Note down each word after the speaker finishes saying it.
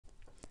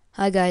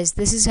Hi guys,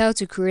 this is how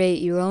to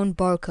create your own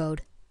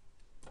barcode.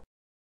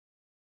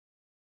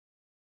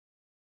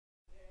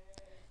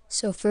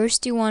 So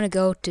first you want to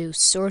go to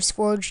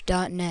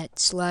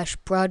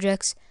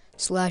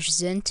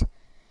sourceforge.net/projects/Zint.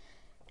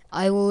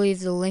 I will leave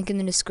the link in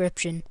the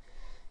description,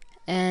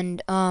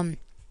 and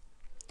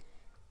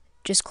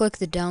just click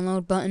the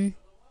download button.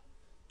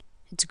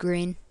 It's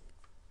green.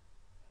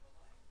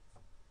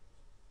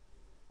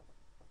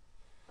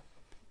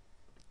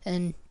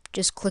 And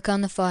just click on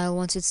the file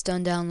once it's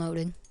done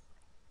downloading.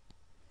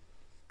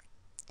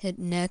 Hit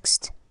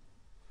next.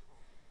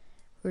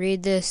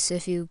 Read this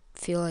if you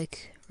feel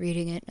like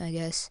reading it, I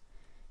guess.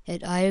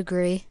 Hit I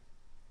agree.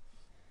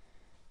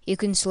 You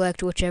can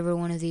select whichever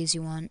one of these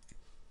you want.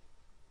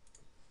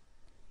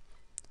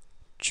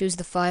 Choose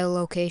the file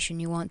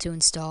location you want to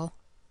install.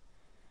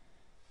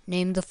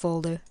 Name the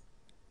folder.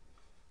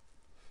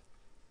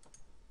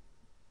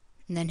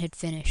 And then hit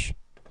finish.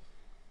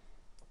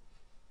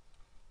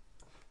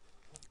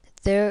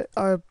 There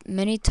are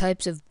many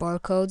types of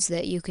barcodes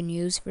that you can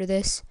use for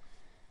this.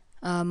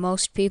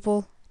 Most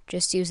people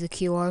just use the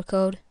QR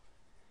code.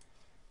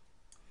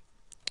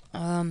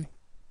 I'll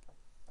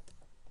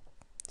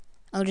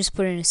just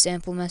put in a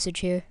sample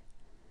message here.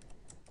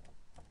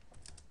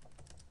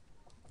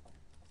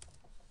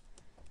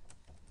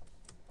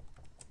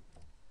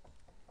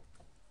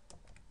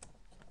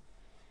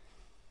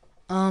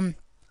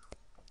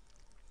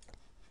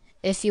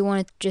 If you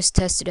want to just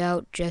test it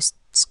out, just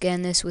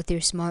scan this with your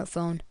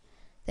smartphone.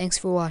 Thanks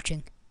for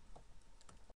watching.